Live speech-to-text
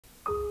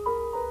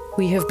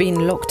We have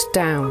been locked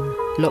down,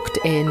 locked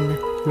in,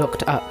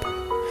 locked up.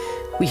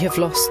 We have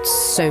lost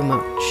so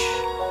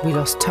much. We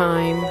lost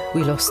time,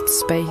 we lost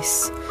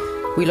space,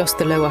 we lost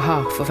the lower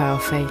half of our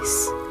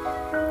face.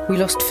 We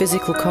lost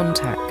physical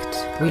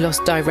contact, we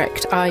lost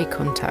direct eye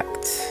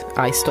contact.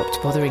 I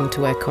stopped bothering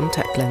to wear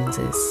contact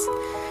lenses.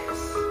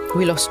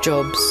 We lost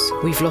jobs,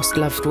 we've lost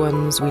loved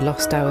ones, we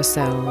lost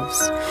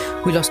ourselves.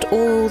 We lost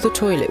all the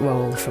toilet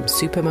roll from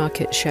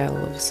supermarket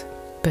shelves,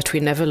 but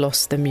we never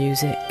lost the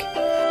music.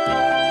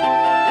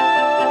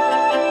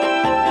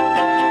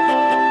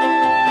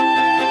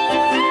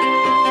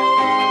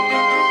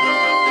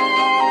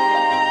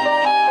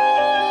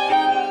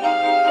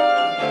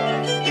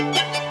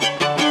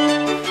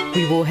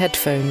 We wore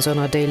headphones on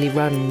our daily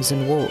runs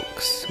and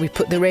walks. We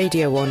put the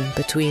radio on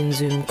between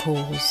Zoom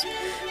calls.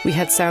 We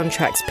had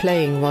soundtracks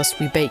playing whilst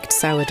we baked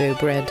sourdough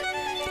bread.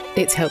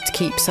 It's helped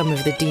keep some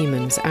of the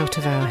demons out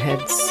of our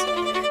heads.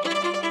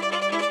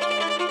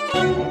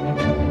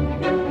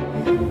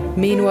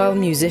 Meanwhile,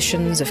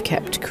 musicians have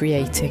kept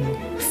creating,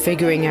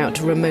 figuring out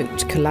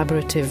remote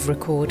collaborative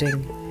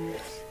recording.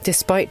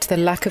 Despite the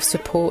lack of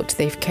support,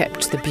 they've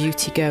kept the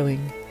beauty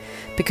going,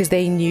 because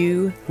they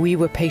knew we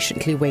were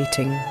patiently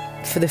waiting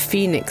for the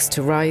phoenix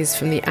to rise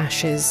from the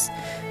ashes,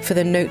 for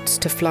the notes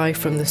to fly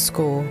from the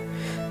score,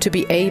 to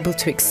be able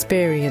to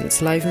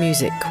experience live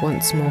music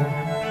once more.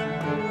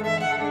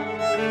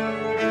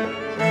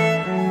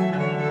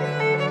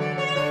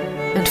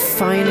 And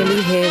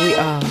finally here we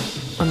are,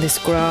 on this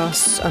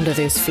grass, under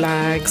those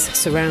flags,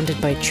 surrounded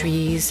by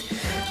trees,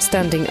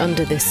 standing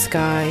under this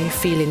sky,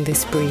 feeling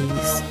this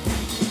breeze.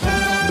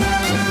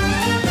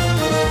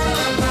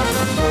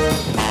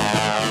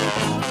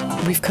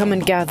 We've come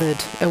and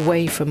gathered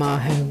away from our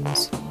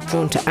homes,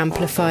 drawn to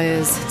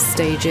amplifiers,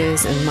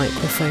 stages and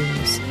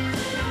microphones.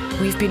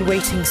 We've been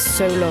waiting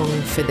so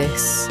long for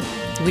this.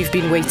 We've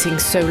been waiting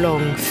so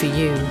long for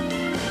you.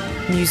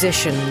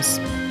 Musicians,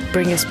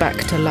 bring us back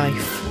to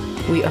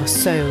life. We are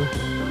so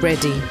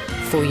ready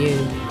for you.